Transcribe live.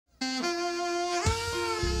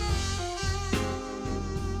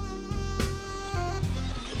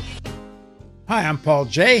Hi, I'm Paul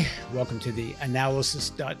J. Welcome to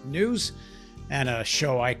theAnalysis-news and a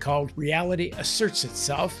show I called Reality Asserts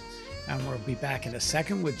Itself. And we'll be back in a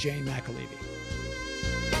second with Jane McAlevey.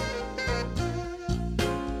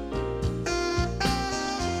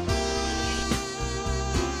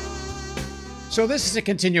 So this is a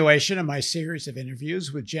continuation of my series of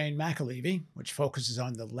interviews with Jane McAlevey, which focuses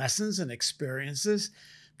on the lessons and experiences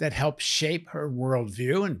that helped shape her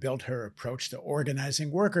worldview and build her approach to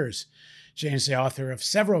organizing workers. Jane's the author of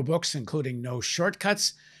several books, including No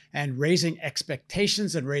Shortcuts and Raising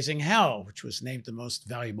Expectations and Raising Hell, which was named the most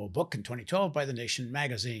valuable book in 2012 by The Nation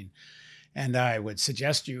magazine. And I would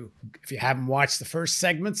suggest you, if you haven't watched the first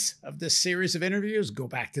segments of this series of interviews, go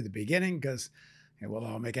back to the beginning because it will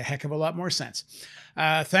all make a heck of a lot more sense.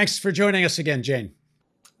 Thanks for joining us again, Jane.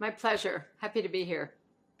 My pleasure. Happy to be here.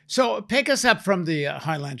 So pick us up from the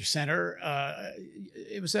Highlander Center.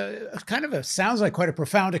 It was sounds like quite a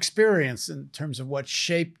profound experience in terms of what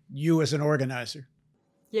shaped you as an organizer.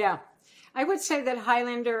 Yeah, I would say that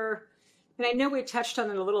Highlander, and I know we touched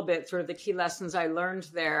on it a little bit, sort of the key lessons I learned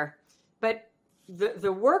there, but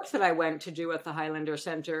the work that I went to do at the Highlander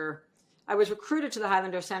Center, I was recruited to the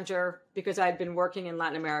Highlander Center because I'd been working in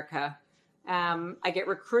Latin America. I get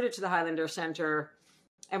recruited to the Highlander Center,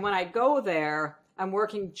 and when I go there, I'm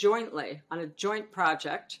working jointly on a joint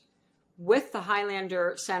project with the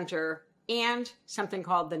Highlander Center and something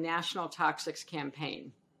called the National Toxics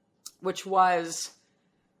Campaign, which was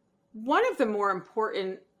one of the more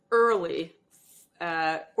important early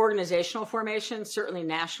organizational formations, certainly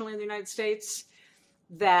nationally in the United States,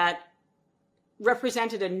 that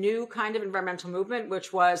represented a new kind of environmental movement,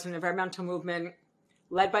 which was an environmental movement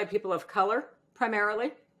led by people of color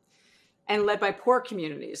primarily and led by poor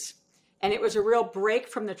communities. And it was a real break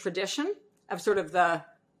from the tradition of sort of the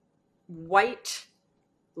white-led,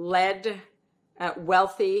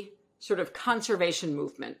 wealthy sort of conservation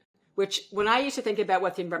movement, which when I used to think about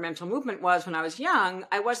what the environmental movement was when I was young,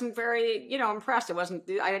 I wasn't very, impressed. I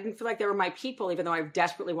didn't feel like they were my people, even though I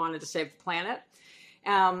desperately wanted to save the planet.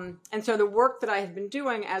 And so the work that I had been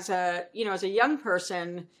doing as a young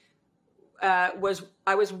person I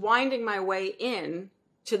was winding my way in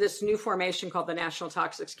to this new formation called the National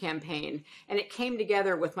Toxics Campaign. And it came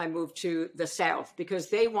together with my move to the South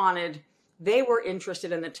because they were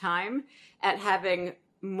interested in the time at having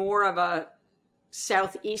more of a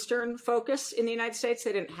Southeastern focus in the United States.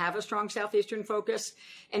 They didn't have a strong Southeastern focus.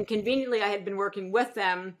 And conveniently, I had been working with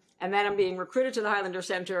them. And then I'm being recruited to the Highlander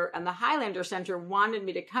Center. And the Highlander Center wanted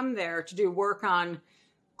me to come there to do work on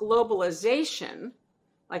globalization.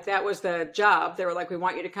 Like that was the job. They were like, we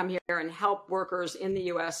want you to come here and help workers in the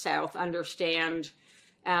U.S. South understand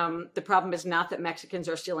the problem is not that Mexicans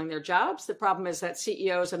are stealing their jobs. The problem is that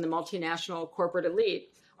CEOs and the multinational corporate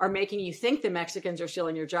elite are making you think the Mexicans are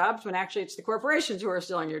stealing your jobs when actually it's the corporations who are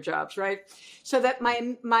stealing your jobs, right? So that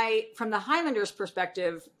my from the Highlanders'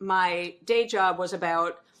 perspective, my day job was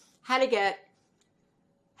about how to get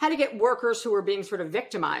workers who were being sort of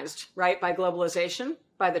victimized, right, by globalization,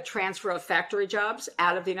 by the transfer of factory jobs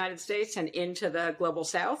out of the United States and into the global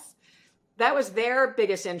South. That was their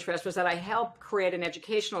biggest interest, was that I helped create an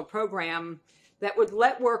educational program that would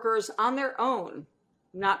let workers on their own,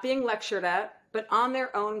 not being lectured at, but on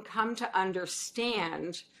their own come to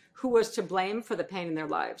understand who was to blame for the pain in their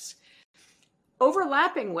lives.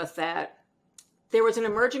 Overlapping with that, there was an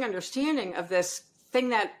emerging understanding of this thing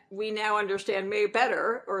that we now understand maybe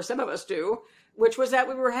better, or some of us do, which was that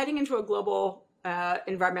we were heading into a global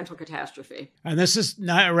environmental catastrophe. And this is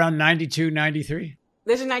around 92, 93?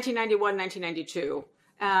 This is 1991, 1992.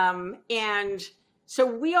 And so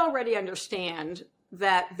we already understand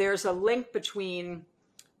that there's a link between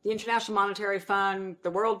the International Monetary Fund, the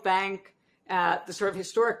World Bank, the sort of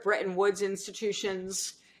historic Bretton Woods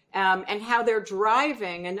institutions, and how they're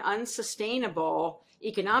driving an unsustainable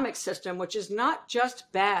economic system, which is not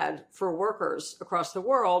just bad for workers across the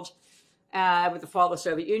world. With the fall of the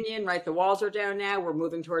Soviet Union, right? The walls are down now. We're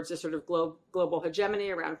moving towards this sort of global hegemony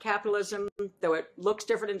around capitalism, though it looks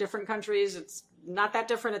different in different countries. It's not that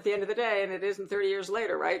different at the end of the day, and it isn't 30 years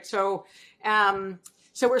later, right? So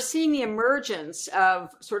we're seeing the emergence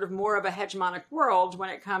of sort of more of a hegemonic world when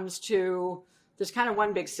it comes to this kind of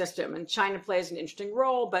one big system. And China plays an interesting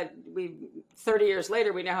role, but 30 years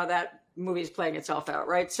later, we know how that movie is playing itself out,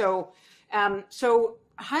 right? So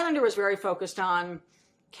Highlander was very focused on,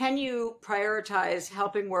 can you prioritize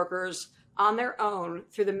helping workers on their own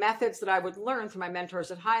through the methods that I would learn from my mentors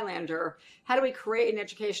at Highlander? How do we create an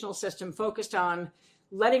educational system focused on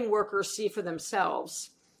letting workers see for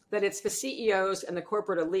themselves that it's the CEOs and the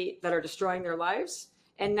corporate elite that are destroying their lives,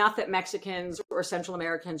 and not that Mexicans or Central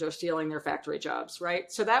Americans are stealing their factory jobs, right?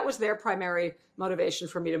 So that was their primary motivation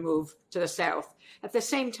for me to move to the South. At the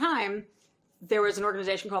same time, there was an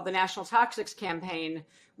organization called the National Toxics Campaign,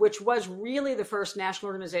 which was really the first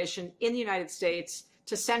national organization in the United States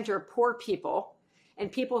to center poor people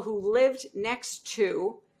and people who lived next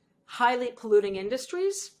to highly polluting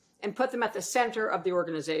industries and put them at the center of the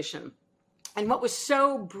organization. And what was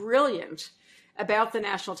so brilliant about the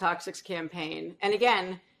National Toxics Campaign, and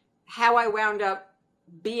again, how I wound up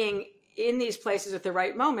being in these places at the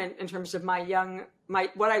right moment in terms of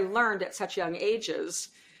what I learned at such young ages,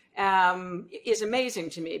 is amazing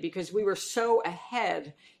to me, because we were so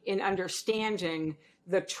ahead in understanding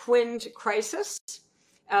the twinned crisis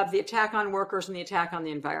of the attack on workers and the attack on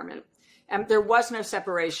the environment. There was no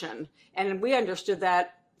separation. And we understood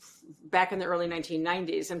that back in the early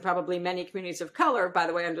 1990s, and probably many communities of color, by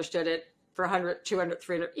the way, understood it for 100, 200,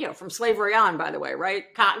 300, from slavery on, by the way,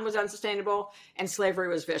 right? Cotton was unsustainable and slavery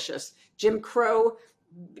was vicious. Jim Crow,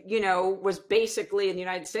 was basically in the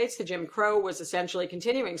United States, the Jim Crow was essentially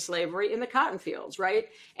continuing slavery in the cotton fields, right?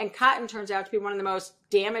 And cotton turns out to be one of the most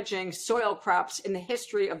damaging soil crops in the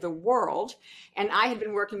history of the world. And I had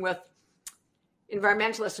been working with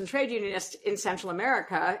environmentalists and trade unionists in Central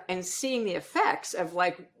America and seeing the effects of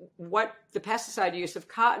what the pesticide use of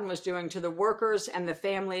cotton was doing to the workers and the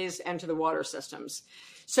families and to the water systems.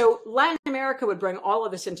 So Latin America would bring all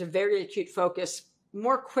of this into very acute focus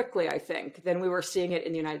more quickly, I think, than we were seeing it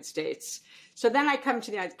in the United States. So then I come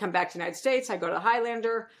back to the United States, I go to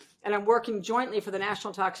Highlander, and I'm working jointly for the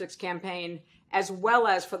National Toxics Campaign as well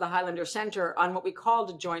as for the Highlander Center on what we called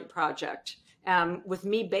a joint project, with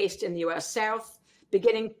me based in the U.S. South,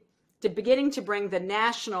 beginning to bring the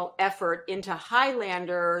national effort into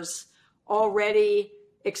Highlander's already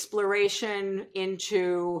exploration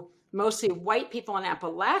into mostly white people in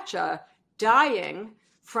Appalachia dying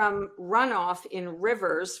from runoff in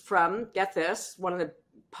rivers from, get this, one of the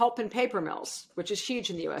pulp and paper mills, which is huge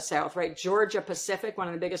in the U.S. South, right? Georgia Pacific, one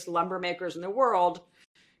of the biggest lumber makers in the world,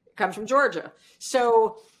 comes from Georgia.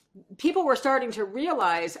 So people were starting to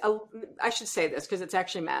realize, I should say this because it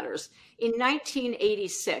actually matters. In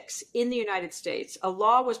 1986, in the United States, a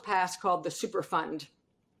law was passed called the Superfund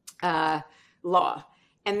law.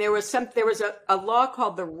 And there was a law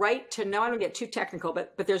called the right to know. I don't get too technical,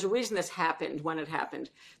 but there's a reason this happened when it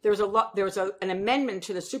happened. There was an amendment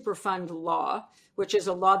to the Superfund law, which is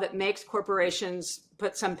a law that makes corporations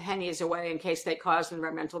put some pennies away in case they cause an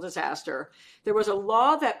environmental disaster. There was a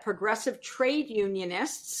law that progressive trade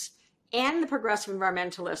unionists and the progressive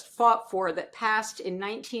environmentalists fought for that passed in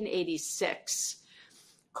 1986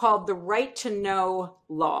 called the Right to Know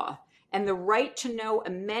law. And the Right to Know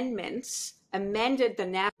amendments amended the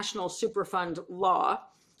National Superfund law.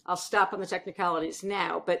 I'll stop on the technicalities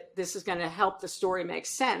now, but this is going to help the story make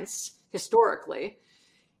sense historically.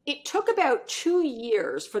 It took about 2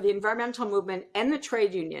 years for the environmental movement and the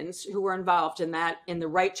trade unions who were involved in the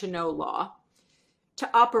Right to Know law, to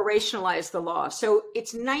operationalize the law. So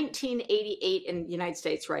it's 1988 in the United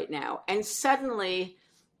States right now. And suddenly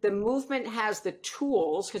the movement has the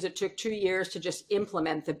tools, because it took 2 years to just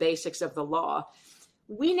implement the basics of the law.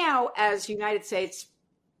 We now, as United States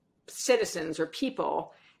citizens or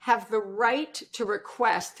people, have the right to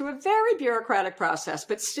request through a very bureaucratic process,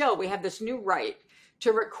 but still we have this new right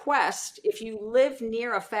to request, if you live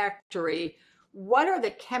near a factory, what are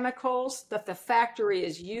the chemicals that the factory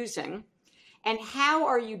is using and how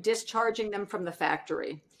are you discharging them from the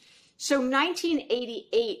factory? So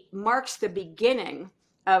 1988 marks the beginning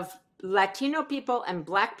of Latino people and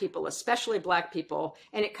Black people, especially Black people,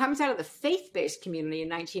 and it comes out of the faith-based community in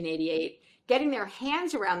 1988, getting their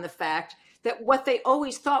hands around the fact that what they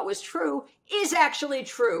always thought was true is actually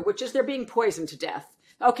true, which is they're being poisoned to death.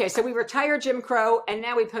 Okay, so we retire Jim Crow, and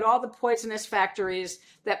now we put all the poisonous factories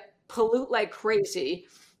that pollute like crazy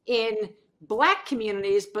in Black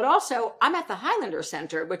communities, but also I'm at the Highlander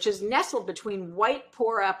Center, which is nestled between white,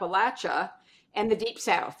 poor Appalachia and the Deep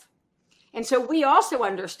South. And so we also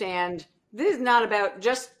understand this is not about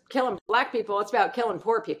just killing Black people, it's about killing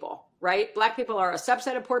poor people, right? Black people are a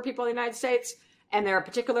subset of poor people in the United States, and they're a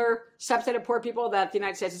particular subset of poor people that the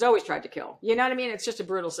United States has always tried to kill. You know what I mean? It's just a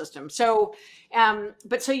brutal system. So,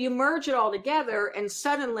 so you merge it all together, and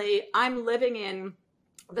suddenly I'm living in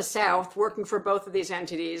the South, working for both of these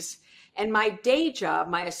entities. And my day job,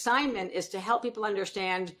 my assignment is to help people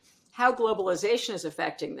understand how globalization is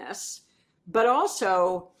affecting this, but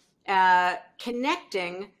also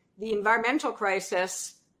connecting the environmental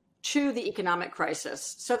crisis to the economic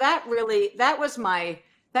crisis. So that was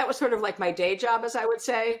sort of like my day job, as I would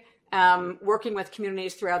say. working with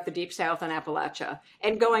communities throughout the Deep South and Appalachia,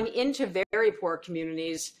 and going into very poor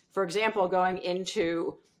communities, for example, going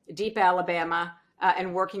into deep Alabama,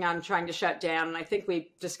 and working on trying to shut down. And I think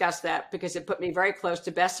we discussed that because it put me very close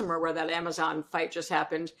to Bessemer, where that Amazon fight just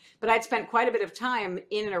happened. But I'd spent quite a bit of time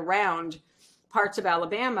in and around parts of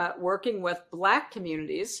Alabama working with Black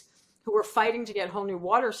communities who were fighting to get whole new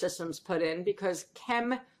water systems put in because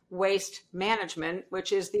Chem Waste Management,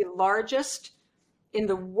 which is the largest in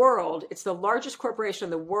the world, it's the largest corporation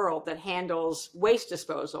in the world that handles waste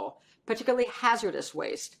disposal, particularly hazardous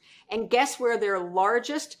waste. And guess where their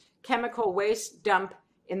largest chemical waste dump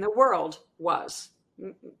in the world was?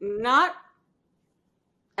 Not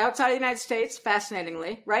outside of the United States,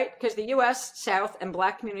 fascinatingly, right? Because the U.S. South and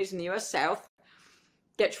Black communities in the U.S. South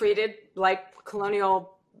get treated like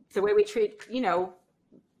colonial, the way we treat,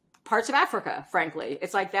 parts of Africa, frankly.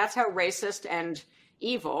 It's like that's how racist and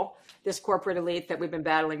evil this corporate elite that we've been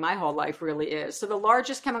battling my whole life really is. So the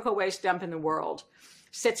largest chemical waste dump in the world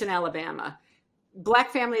sits in Alabama.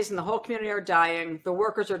 Black families in the whole community are dying. The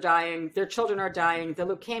workers are dying. Their children are dying. The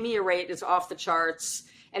leukemia rate is off the charts.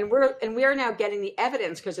 And we are now getting the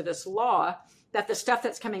evidence because of this law that the stuff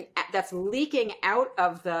that's leaking out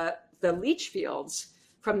of the leach fields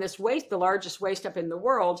from this waste, the largest waste up in the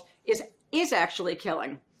world, is actually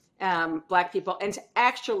killing Black people and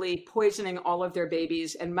actually poisoning all of their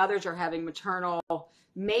babies. And mothers are having maternal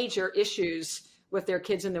major issues with their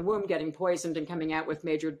kids in the womb getting poisoned and coming out with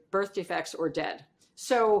major birth defects or dead.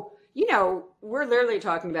 So, we're literally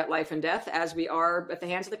talking about life and death as we are at the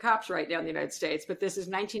hands of the cops right now in the United States. But this is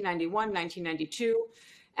 1991, 1992.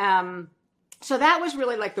 So that was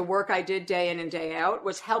really like the work I did day in and day out,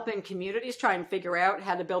 was helping communities try and figure out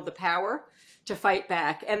how to build the power to fight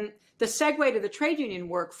back. And the segue to the trade union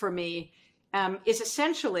work for me is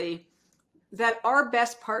essentially that our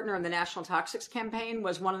best partner in the National Toxics Campaign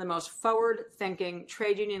was one of the most forward-thinking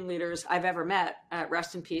trade union leaders I've ever met.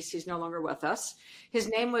 Rest in peace, he's no longer with us. His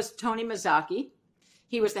name was Tony Mazzocchi.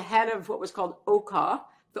 He was the head of what was called OCAW,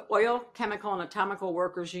 the Oil, Chemical, and Atomical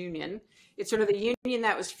Workers Union. It's sort of the union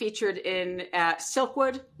that was featured in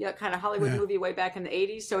Silkwood, kind of Hollywood movie way back in the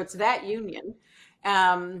 80s. So it's that union.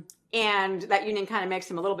 And that union kind of makes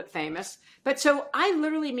him a little bit famous. But so I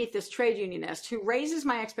literally meet this trade unionist who raises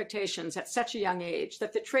my expectations at such a young age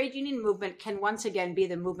that the trade union movement can once again be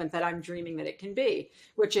the movement that I'm dreaming that it can be,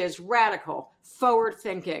 which is radical, forward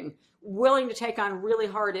thinking, willing to take on really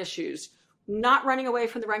hard issues, not running away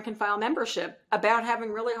from the rank and file membership about having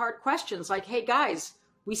really hard questions like, hey guys,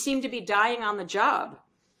 we seem to be dying on the job.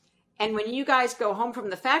 And when you guys go home from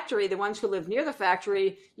the factory, the ones who live near the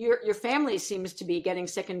factory, your family seems to be getting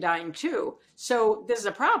sick and dying too. So this is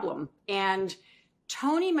a problem. And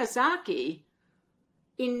Tony Mazzocchi,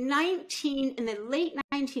 in the late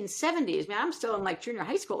 1970s, man, I'm still in like junior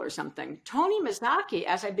high school or something. Tony Mazzocchi,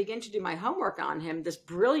 as I begin to do my homework on him, this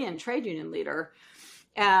brilliant trade union leader,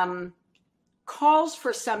 calls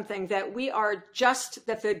for something that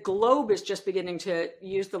that the globe is just beginning to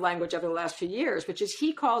use the language over the last few years, which is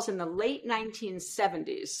he calls in the late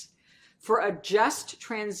 1970s for a just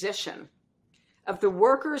transition of the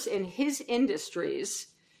workers in his industries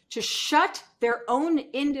to shut their own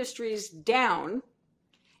industries down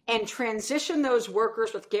and transition those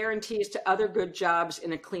workers with guarantees to other good jobs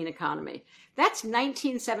in a clean economy. That's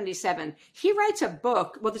 1977. He writes a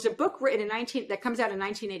book. Well, there's a book written that comes out in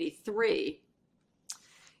 1983.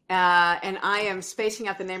 And I am spacing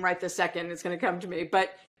out the name right this second. It's going to come to me. But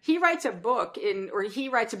he writes a book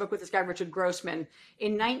with this guy, Richard Grossman,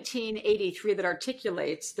 in 1983 that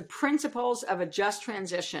articulates the principles of a just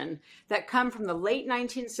transition that come from the late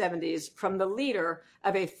 1970s from the leader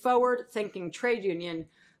of a forward-thinking trade union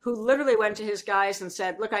who literally went to his guys and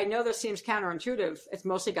said, look, I know this seems counterintuitive. It's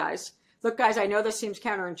mostly guys. Look, guys, I know this seems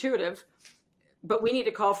counterintuitive, but we need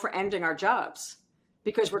to call for ending our jobs,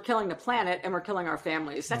 because we're killing the planet and we're killing our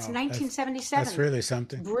families. That's 1977. That's really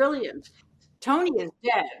something. Brilliant. Tony is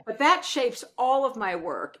dead, but that shapes all of my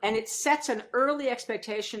work. And it sets an early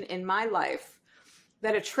expectation in my life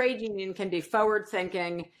that a trade union can be forward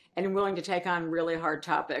thinking and willing to take on really hard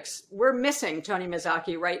topics. We're missing Tony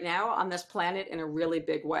Mazzocchi right now on this planet in a really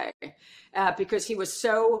big way because he was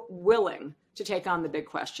so willing to take on the big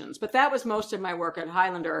questions. But that was most of my work at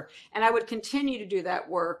Highlander. And I would continue to do that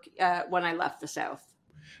work when I left the South.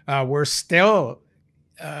 We're still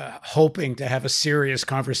hoping to have a serious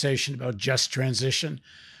conversation about just transition.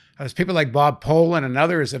 As people like Bob Poland and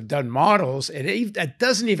others have done models, it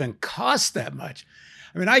doesn't even cost that much.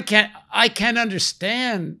 I mean, I can't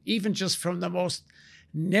understand, even just from the most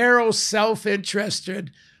narrow,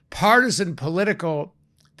 self-interested, partisan political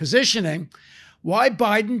positioning, why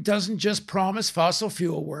Biden doesn't just promise fossil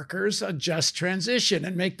fuel workers a just transition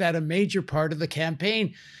and make that a major part of the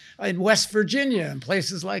campaign in West Virginia and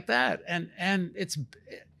places like that. And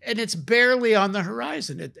it's barely on the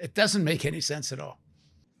horizon. It doesn't make any sense at all.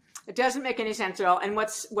 It doesn't make any sense at all. And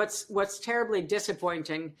what's terribly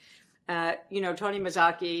disappointing, Tony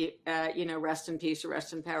Mazzocchi, rest in peace or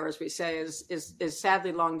rest in power, as we say, is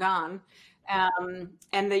sadly long gone.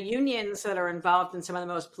 And the unions that are involved in some of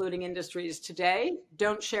the most polluting industries today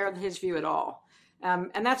don't share his view at all.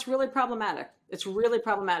 And that's really problematic. It's really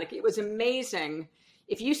problematic. It was amazing.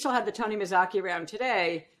 If you still had the Tony Mazzocchi around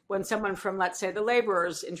today, when someone from, let's say, the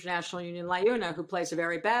Laborers International Union, LIUNA, who plays a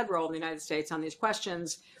very bad role in the United States on these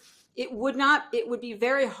questions, it would be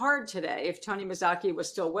very hard today if Tony Mazzocchi was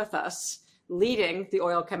still with us, leading the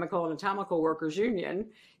Oil, Chemical, and Atomical Workers Union.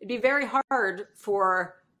 It'd be very hard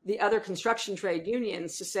for the other construction trade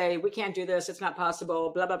unions to say, we can't do this, it's not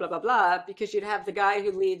possible, blah, blah, blah, blah, blah, because you'd have the guy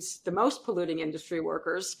who leads the most polluting industry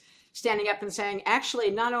workers standing up and saying, actually,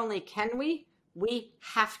 not only can we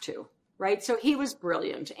have to, right? So he was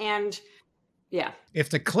brilliant. And yeah. If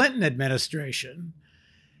the Clinton administration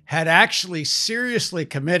had actually seriously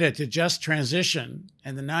committed to just transition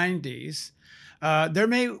in the 90s, there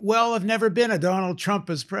may well have never been a Donald Trump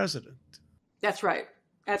as president. That's right.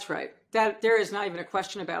 That's right. That there is not even a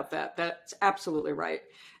question about that. That's absolutely right.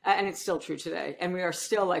 And it's still true today. And we are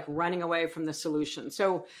still like running away from the solution.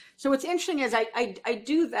 So what's interesting is I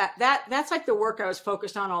do that. That's like the work I was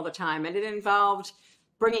focused on all the time. And it involved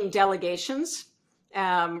bringing delegations.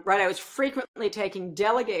 Right. I was frequently taking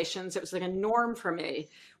delegations. It was like a norm for me,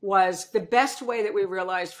 was the best way that we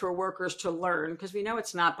realized for workers to learn, because we know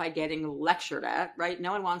it's not by getting lectured at, right?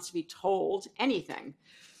 No one wants to be told anything.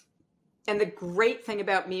 And the great thing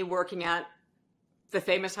about me working at the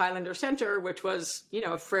famous Highlander Center, which was, a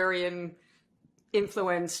Freirean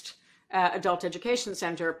influenced adult education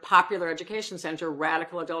center, popular education center,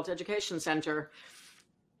 radical adult education center,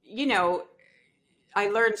 I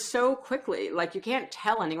learned so quickly, like, you can't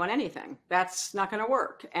tell anyone anything. That's not going to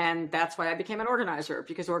work. And that's why I became an organizer,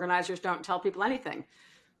 because organizers don't tell people anything.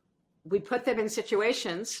 We put them in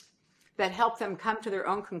situations that help them come to their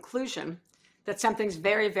own conclusion that something's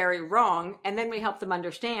very, very wrong. And then we help them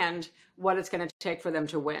understand what it's going to take for them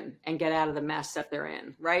to win and get out of the mess that they're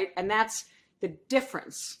in, right? And that's the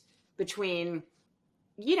difference between,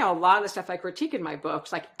 a lot of the stuff I critique in my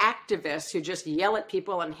books, like activists who just yell at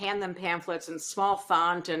people and hand them pamphlets in small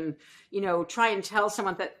font and, try and tell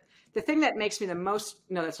someone that the thing that makes me the most,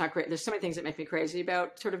 no, that's not great. There's so many things that make me crazy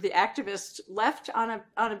about sort of the activist left on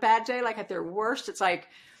a bad day, like at their worst. It's like,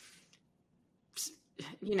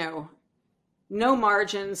 no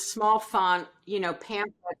margins, small font,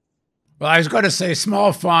 pamphlet. Well, I was going to say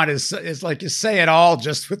small font is like you say it all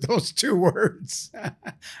just with those two words.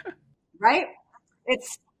 Right?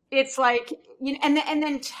 It's like, and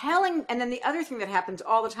then the other thing that happens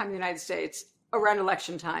all the time in the United States around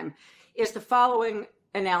election time is the following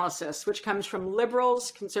analysis, which comes from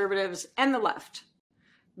liberals, conservatives, and the left.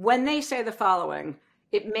 When they say the following,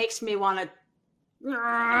 it makes me want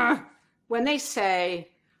to, when they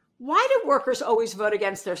say, why do workers always vote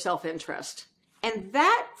against their self-interest? And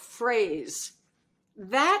that phrase,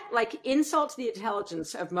 that like insult to the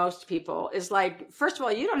intelligence of most people is like, first of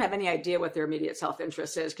all, you don't have any idea what their immediate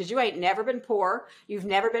self-interest is, because you ain't never been poor. You've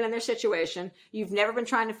never been in their situation. You've never been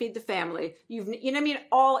trying to feed the family.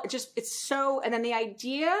 It's so, and then the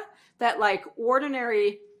idea that like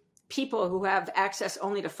ordinary people who have access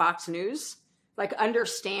only to Fox News, like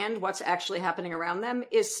understand what's actually happening around them,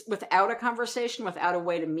 is without a conversation, without a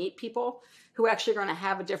way to meet people who actually are going to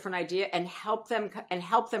have a different idea and help them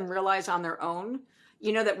realize on their own,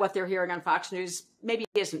 that what they're hearing on Fox News maybe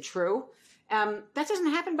isn't true. That doesn't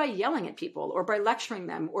happen by yelling at people or by lecturing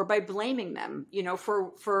them or by blaming them,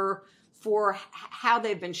 for how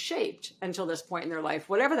they've been shaped until this point in their life,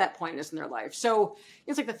 whatever that point is in their life. So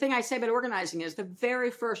it's like the thing I say about organizing is the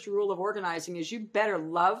very first rule of organizing is you better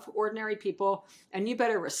love ordinary people and you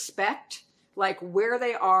better respect like where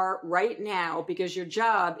they are right now, because your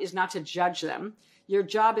job is not to judge them. Your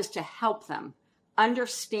job is to help them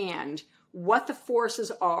understand what the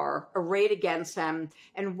forces are arrayed against them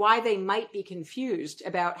and why they might be confused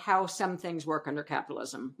about how some things work under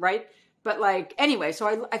capitalism, right? But like, anyway,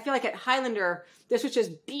 so I feel like at Highlander, this was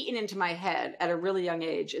just beaten into my head at a really young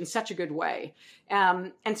age in such a good way.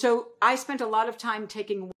 And so I spent a lot of time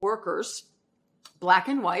taking workers, black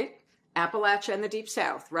and white, Appalachia and the Deep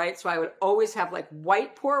South, right? So I would always have like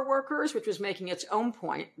white poor workers, which was making its own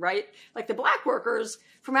point, right? Like the black workers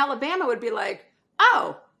from Alabama would be like,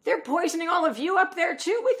 oh, they're poisoning all of you up there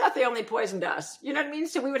too. We thought they only poisoned us. You know what I mean?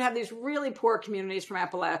 So we would have these really poor communities from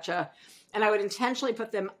Appalachia, and I would intentionally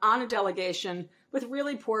put them on a delegation with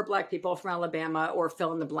really poor Black people from Alabama or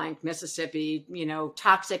fill in the blank, Mississippi, you know,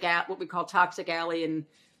 what we call Toxic Alley in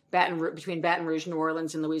between Baton Rouge, New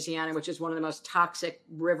Orleans, and Louisiana, which is one of the most toxic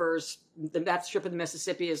rivers. That strip of the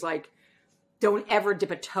Mississippi is like, don't ever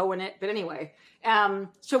dip a toe in it. But anyway,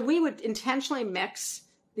 so we would intentionally mix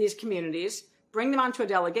these communities, bring them onto a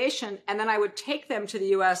delegation, and then I would take them to the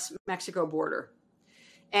U.S.-Mexico border.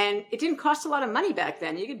 And it didn't cost a lot of money back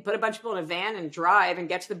then. You could put a bunch of people in a van and drive and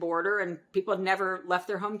get to the border, and people had never left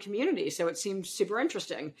their home community. So it seemed super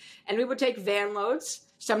interesting. And we would take van loads,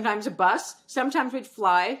 sometimes a bus, sometimes we'd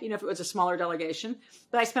fly, you know, if it was a smaller delegation.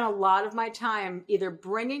 But I spent a lot of my time either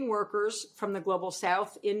bringing workers from the global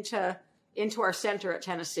South into our center at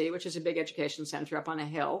Tennessee, which is a big education center up on a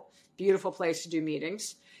hill, beautiful place to do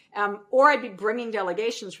meetings. Or I'd be bringing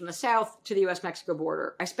delegations from the South to the U.S.-Mexico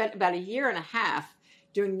border. I spent about a year and a half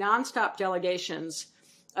doing nonstop delegations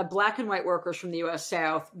of Black and white workers from the U.S.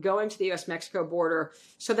 South going to the U.S.-Mexico border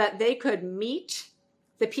so that they could meet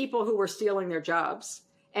the people who were stealing their jobs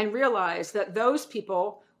and realize that those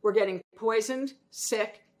people were getting poisoned,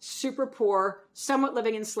 sick, super poor, somewhat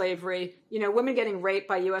living in slavery, you know, women getting raped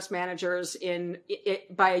by U.S. managers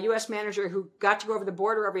by a U.S. manager who got to go over the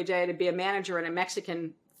border every day to be a manager in a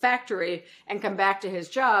Mexican factory and come back to his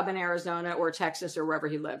job in Arizona or Texas or wherever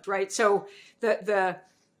he lived, right? So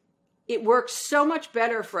it works so much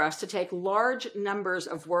better for us to take large numbers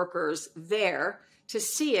of workers there to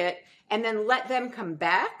see it and then let them come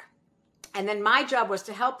back. And then my job was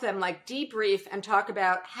to help them like debrief and talk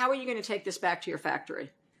about how are you going to take this back to your factory?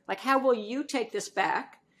 Like, how will you take this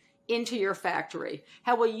back into your factory?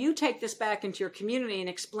 How will you take this back into your community and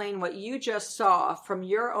explain what you just saw from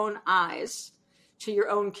your own eyes to your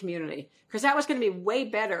own community? Because that was going to be way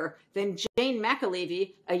better than Jane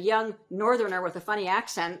McAlevey, a young northerner with a funny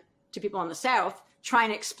accent to people in the South, trying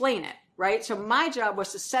to explain it, right? So my job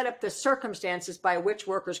was to set up the circumstances by which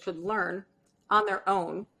workers could learn on their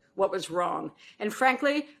own what was wrong. And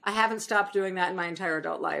frankly, I haven't stopped doing that in my entire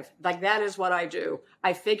adult life. Like, that is what I do.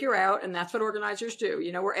 I figure out, and that's what organizers do.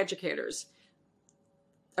 You know, we're educators.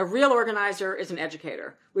 A real organizer is an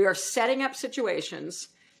educator. We are setting up situations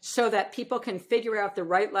so that people can figure out the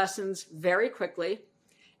right lessons very quickly,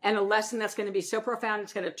 and a lesson that's going to be so profound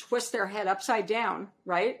it's going to twist their head upside down,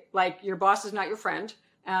 right? Like, your boss is not your friend.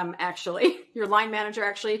 Actually, your line manager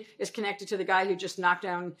actually is connected to the guy who just knocked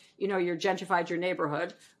down, you know, gentrified your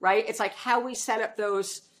neighborhood, right? It's like how we set up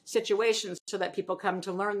those situations so that people come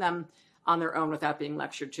to learn them on their own without being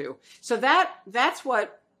lectured to. So that's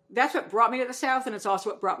what brought me to the South, and it's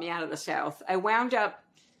also what brought me out of the South. I wound up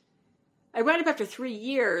after 3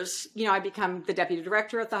 years, you know, I become the deputy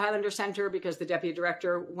director at the Highlander Center because the deputy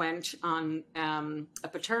director went on a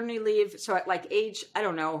paternity leave. So at like age, I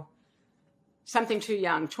don't know, something too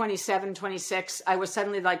young, 27, 26, I was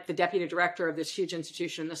suddenly like the deputy director of this huge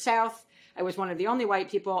institution in the South. I was one of the only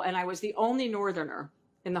white people, and I was the only northerner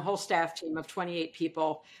in the whole staff team of 28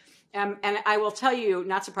 people. And I will tell you,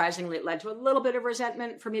 not surprisingly, it led to a little bit of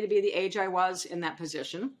resentment for me to be the age I was in that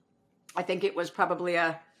position. I think it was probably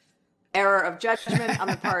a error of judgment on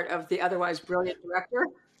the part of the otherwise brilliant director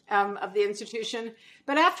of the institution.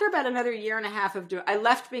 But after about another year and a half I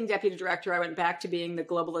left being deputy director. I went back to being the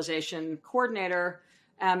globalization coordinator.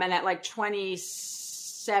 And at like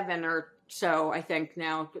 27 or so, I think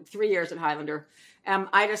now, 3 years at Highlander,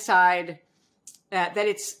 I decide that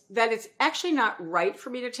it's actually not right for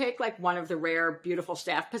me to take like one of the rare, beautiful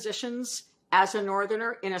staff positions as a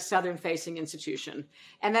northerner in a Southern-facing institution.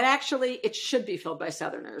 And that actually, it should be filled by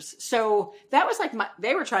Southerners. So that was like,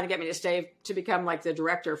 they were trying to get me to stay to become like the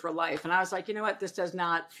director for life. And I was like, you know what, this does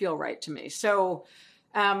not feel right to me. So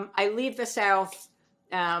I leave the South.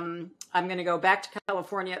 I'm going to go back to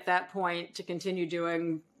California at that point to continue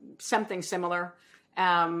doing something similar.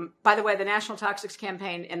 By the way, the National Toxics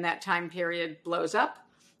Campaign in that time period blows up.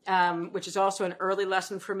 Which is also an early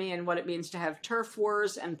lesson for me in what it means to have turf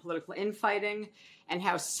wars and political infighting, and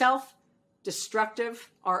how self-destructive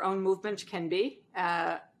our own movement can be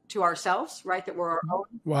to ourselves, right? That we're our own.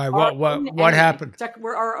 Why? What happened? It's like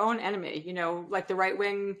we're our own enemy. You know, like the right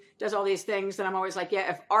wing does all these things, and I'm always like, yeah,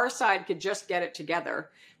 if our side could just get it together,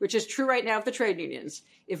 which is true right now of the trade unions.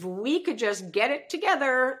 If we could just get it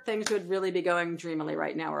together, things would really be going dreamily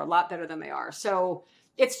right now, or a lot better than they are. So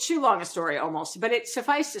it's too long a story almost, but it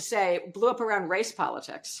suffice to say, it blew up around race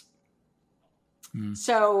politics.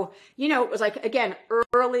 So, you know, it was like, again,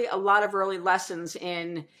 a lot of early lessons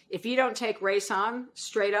in if you don't take race on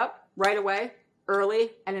straight up right away,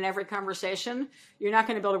 early, and in every conversation, you're not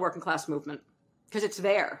going to build a working class movement. because it's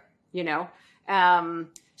there, you know?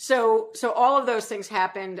 So all of those things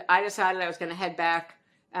happened. I decided I was going to head back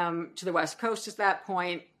to the West Coast at that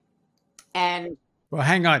point. And well,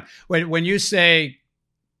 hang on. When you say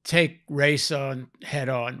take race on head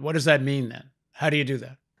on, what does that mean then? How do you do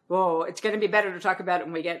that? Well, it's going to be better to talk about it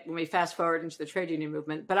when we fast forward into the trade union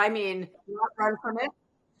movement. But I mean, not run from it.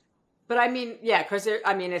 But I mean, yeah, because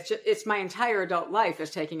it's my entire adult life is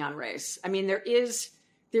taking on race. I mean, there is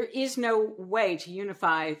no way to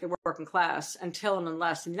unify the working class until and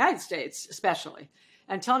unless, in the United States especially,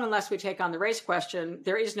 until and unless we take on the race question,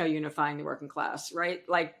 there is no unifying the working class, right?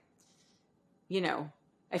 Like, you know,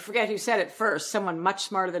 I forget who said it first, someone much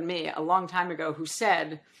smarter than me a long time ago who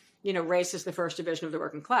said, you know, race is the first division of the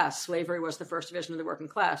working class. Slavery was the first division of the working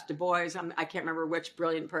class. Du Bois, I can't remember which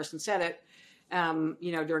brilliant person said it,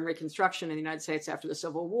 you know, during Reconstruction in the United States after the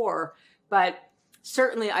Civil War. But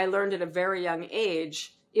certainly I learned at a very young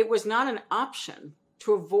age, it was not an option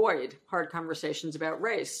to avoid hard conversations about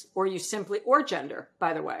race or gender,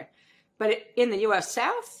 by the way. But in the U.S.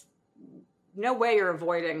 South, no way you're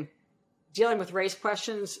avoiding dealing with race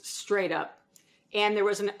questions straight up. And there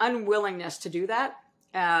was an unwillingness to do that.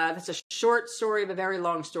 That's a short story of a very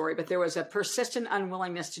long story, but there was a persistent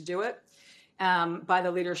unwillingness to do it by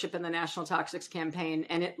the leadership in the National Toxics Campaign.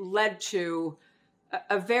 And it led to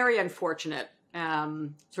a very unfortunate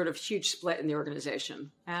sort of huge split in the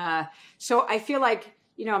organization. So I feel like,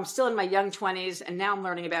 you know, I'm still in my young 20s and now I'm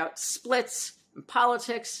learning about splits and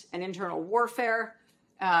politics and internal warfare.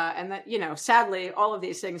 And that, you know, sadly, all of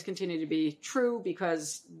these things continue to be true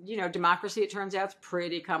because, you know, democracy, it turns out, is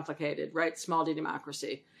pretty complicated, right? Small d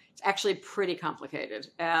democracy. It's actually pretty complicated.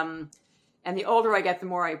 And the older I get, the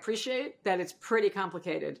more I appreciate that it's pretty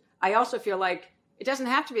complicated. I also feel like it doesn't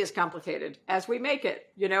have to be as complicated as we make it,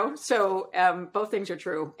 you know? So both things are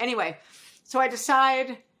true. Anyway, so I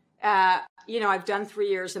decide, you know, I've done 3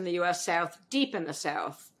 years in the U.S. South, deep in the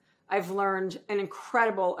South. I've learned an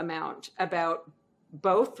incredible amount about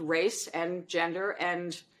both race and gender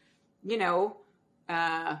and, you know,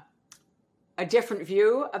 a different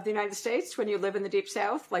view of the United States when you live in the Deep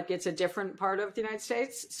South. Like it's a different part of the United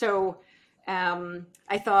States. So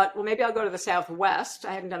I thought, well, maybe I'll go to the Southwest.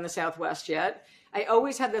 I hadn't done the Southwest yet. I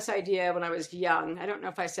always had this idea when I was young. I don't know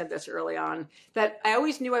if I said this early on, that I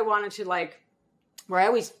always knew I wanted to where I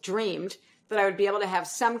always dreamed that I would be able to have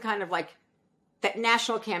some kind of that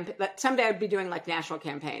national campaign, that someday I'd be doing national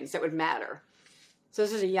campaigns that would matter. So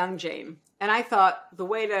this is a young Jane. And I thought the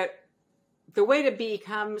way to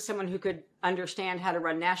become someone who could understand how to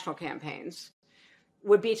run national campaigns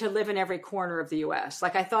would be to live in every corner of the U.S.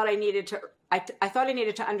 I thought I needed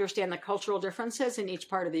to understand the cultural differences in each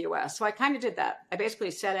part of the U.S. So I kind of did that. I basically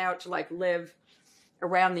set out to live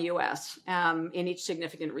around the U.S. In each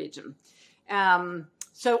significant region.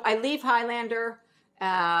 So I leave Highlander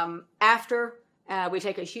after we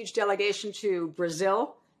take a huge delegation to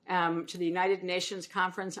Brazil, to the United Nations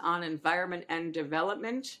Conference on Environment and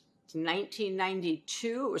Development. It's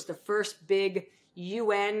 1992. It was the first big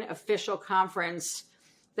UN official conference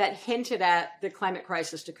that hinted at the climate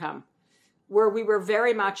crisis to come, where we were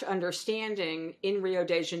very much understanding in Rio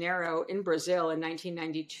de Janeiro in Brazil in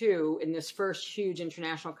 1992, in this first huge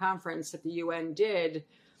international conference that the UN did,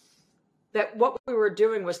 that what we were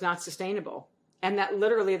doing was not sustainable. And that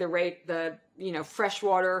literally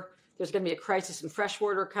freshwater, there's going to be a crisis in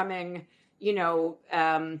freshwater coming. We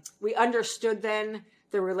understood then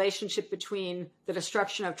the relationship between the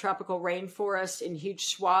destruction of tropical rainforests in huge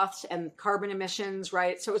swaths and carbon emissions,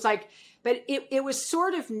 right? So it was but it was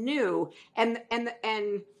sort of new. And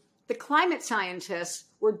the climate scientists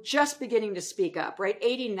were just beginning to speak up, right?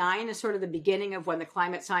 89 is sort of the beginning of when the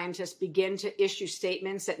climate scientists begin to issue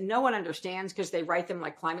statements that no one understands because they write them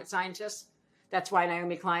like climate scientists. That's why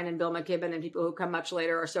Naomi Klein and Bill McKibben and people who come much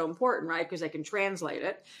later are so important, right? Because they can translate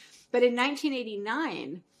it. But in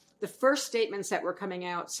 1989, the first statements that were coming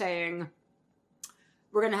out saying,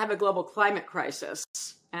 we're going to have a global climate crisis,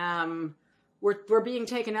 were being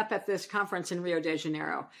taken up at this conference in Rio de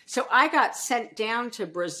Janeiro. So I got sent down to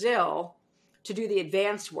Brazil to do the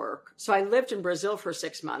advanced work. So I lived in Brazil for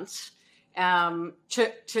 6 months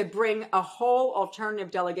to bring a whole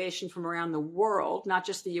alternative delegation from around the world, not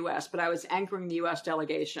just the U.S., but I was anchoring the U.S.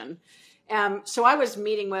 delegation. So I was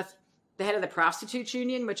meeting with the head of the prostitutes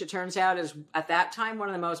union, which it turns out is at that time one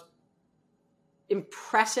of the most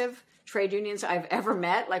impressive trade unions I've ever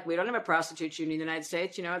met. We don't have a prostitutes union in the United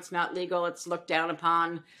States. It's not legal. It's looked down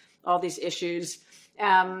upon, all these issues.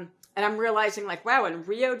 And I'm realizing wow, in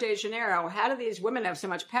Rio de Janeiro, how do these women have so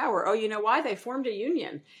much power? Oh, you know why? They formed a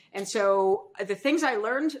union. And so the things I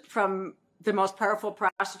learned from the most powerful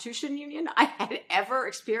prostitution union I had ever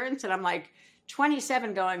experienced, and I'm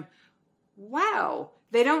 27 going, wow,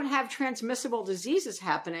 they don't have transmissible diseases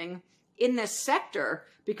happening in this sector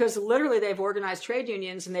because literally they've organized trade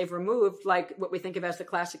unions and they've removed like what we think of as the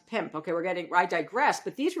classic pimp. Okay, I digress,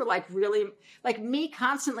 but these were like really like me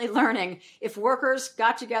constantly learning if workers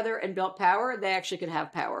got together and built power, they actually could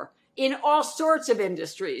have power in all sorts of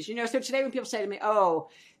industries. So today when people say to me, oh,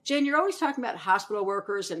 Jane, you're always talking about hospital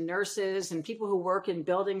workers and nurses and people who work in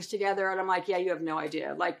buildings together. And I'm like, yeah, you have no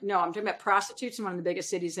idea. Like, no, I'm talking about prostitutes in one of the biggest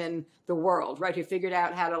cities in the world, right? Who figured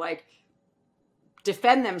out how to like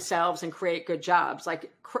defend themselves and create good jobs,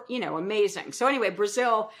 like, amazing. So anyway,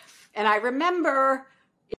 Brazil. And I remember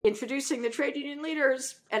introducing the trade union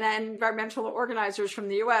leaders and environmental organizers from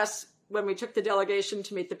the US when we took the delegation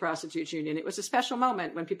to meet the prostitutes union. It was a special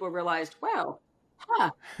moment when people realized, wow,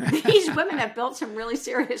 these women have built some really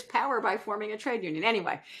serious power by forming a trade union.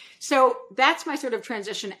 Anyway, so that's my sort of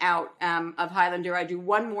transition out of Highlander. I do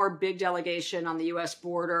one more big delegation on the US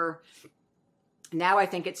border. Now I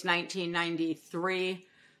think it's 1993,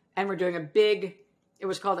 and we're doing it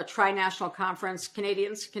was called a tri-national conference,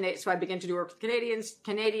 so I begin to do work with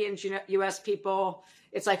Canadians, US people.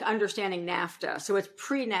 It's like understanding NAFTA. So it's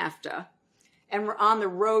pre-NAFTA. And we're on the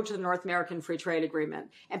road to the North American Free Trade Agreement.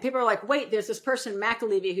 And people are like, wait, there's this person,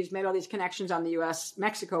 McAlevey, who's made all these connections on the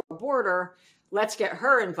US-Mexico border. Let's get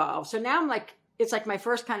her involved. So now I'm like, it's like my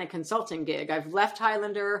first kind of consulting gig. I've left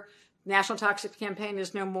Highlander. National Toxics Campaign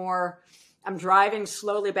is no more. I'm driving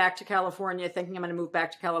slowly back to California, thinking I'm going to move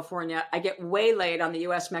back to California. I get waylaid on the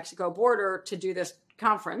US-Mexico border to do this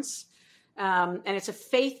conference. And it's a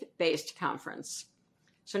faith-based conference.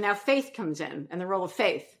 So now faith comes in and the role of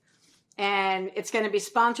faith. And it's going to be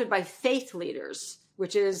sponsored by faith leaders,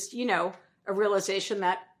 which is, a realization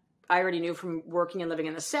that I already knew from working and living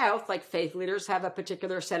in the South. Like faith leaders have a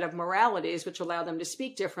particular set of moralities which allow them to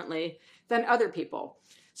speak differently than other people.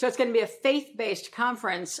 So it's going to be a faith-based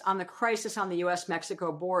conference on the crisis on the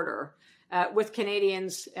US-Mexico border with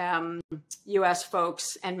Canadians, US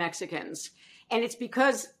folks, and Mexicans. And it's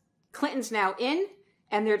because Clinton's now in,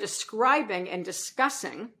 and they're describing and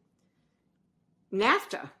discussing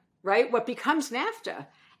NAFTA, right? What becomes NAFTA.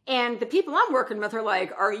 And the people I'm working with are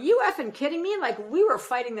like, are you effing kidding me? Like, we were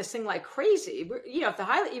fighting this thing like crazy. Even at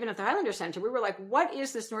the Highlander Center, we were like, what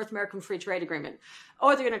is this North American Free Trade Agreement?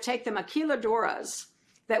 Oh, they're going to take the maquiladoras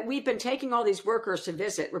that we've been taking all these workers to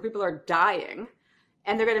visit where people are dying,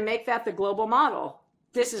 and they're going to make that the global model.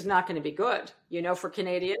 This is not going to be good, for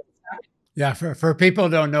Canadians. Yeah, for people who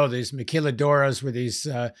don't know, these maquiladoras were these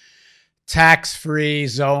tax-free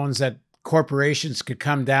zones that corporations could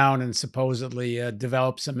come down and supposedly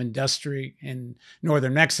develop some industry in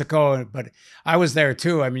northern Mexico. But I was there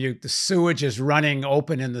too. I mean, the sewage is running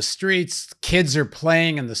open in the streets. Kids are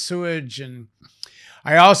playing in the sewage. And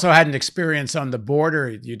I also had an experience on the border.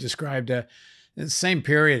 You described in the same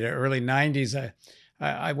period, early 90s.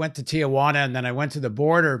 I went to Tijuana and then I went to the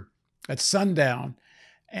border at sundown.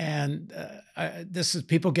 And this is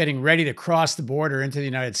people getting ready to cross the border into the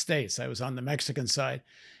United States. I was on the Mexican side.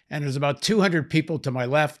 And there's about 200 people to my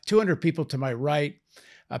left, 200 people to my right,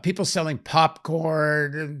 people selling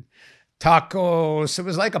popcorn and tacos. It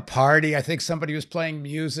was like a party. I think somebody was playing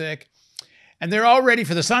music. And they're all ready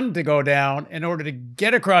for the sun to go down in order to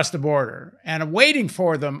get across the border. And waiting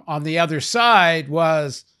for them on the other side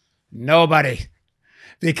was nobody,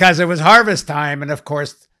 because it was harvest time. And of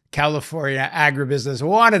course, California agribusiness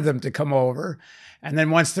wanted them to come over. And then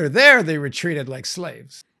once they're there, they were treated like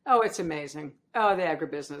slaves. Oh, it's amazing. Oh, the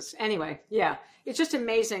agribusiness. Anyway, yeah, it's just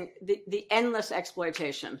amazing the endless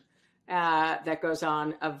exploitation that goes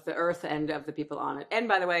on of the earth and of the people on it. And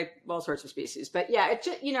by the way, all sorts of species. But yeah, it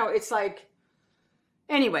just, it's like,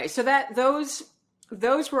 anyway, so that those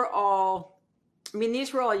were all,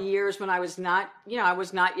 these were all years when I was not, I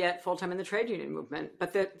was not yet full-time in the trade union movement.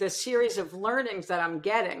 But the series of learnings that I'm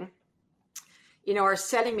getting, are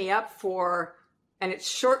setting me up for. And it's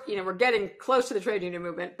short, we're getting close to the trade union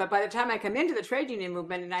movement. But by the time I come into the trade union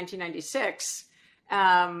movement in 1996,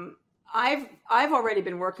 I've already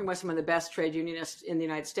been working with some of the best trade unionists in the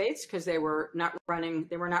United States because they were not running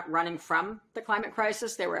from the climate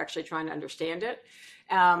crisis. They were actually trying to understand it.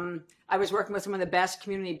 I was working with some of the best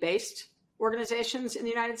community-based organizations in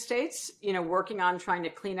the United States, working on trying to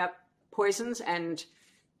clean up poisons and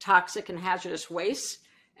toxic and hazardous waste.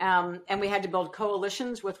 And we had to build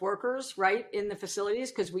coalitions with workers, right, in the facilities,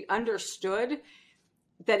 because we understood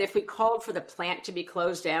that if we called for the plant to be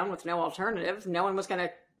closed down with no alternative,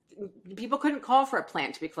 people couldn't call for a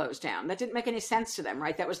plant to be closed down. That didn't make any sense to them,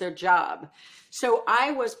 right? That was their job. So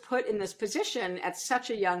I was put in this position at such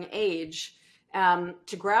a young age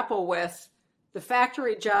to grapple with the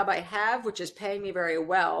factory job I have, which is paying me very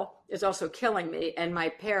well, is also killing me and my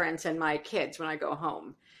parents and my kids when I go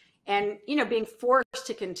home. And, being forced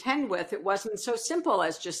to contend with, it wasn't so simple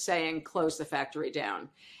as just saying, close the factory down.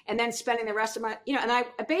 And then spending the rest of my, and I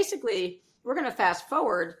basically, we're going to fast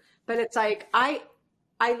forward, but it's like, I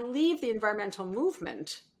leave the environmental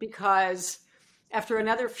movement because after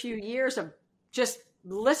another few years of just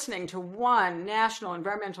listening to one national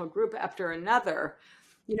environmental group after another,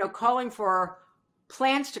 calling for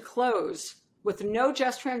plants to close with no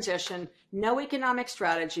just transition, no economic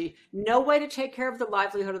strategy, no way to take care of the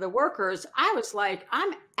livelihood of the workers, I was like,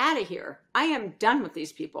 I'm out of here. I am done with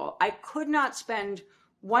these people. I could not spend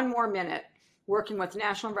one more minute working with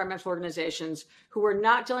national environmental organizations who were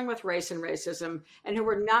not dealing with race and racism and who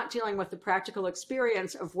were not dealing with the practical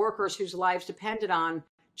experience of workers whose lives depended on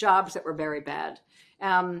jobs that were very bad.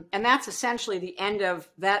 And that's essentially the end of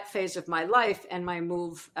that phase of my life and my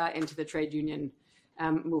move into the trade union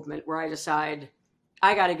movement, where I decide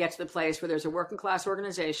I got to get to the place where there's a working class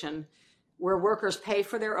organization where workers pay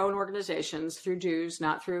for their own organizations through dues,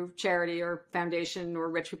 not through charity or foundation or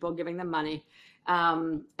rich people giving them money,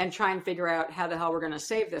 and try and figure out how the hell we're going to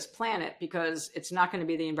save this planet, because it's not going to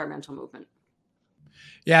be the environmental movement.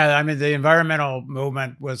 Yeah, I mean, the environmental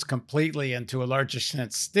movement was completely, and to a large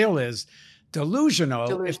extent still is,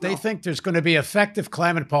 delusional if they think there's going to be effective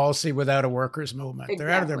climate policy without a workers' movement. Exactly.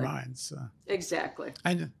 They're out of their minds. Exactly.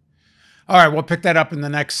 All right, we'll pick that up in the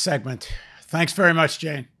next segment. Thanks very much,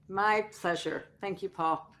 Jane. My pleasure. Thank you,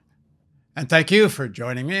 Paul. And thank you for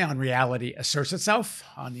joining me on Reality Asserts Itself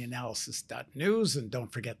on theAnalysis-news. And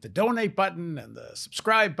don't forget the donate button and the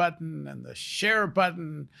subscribe button and the share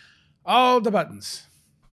button, all the buttons.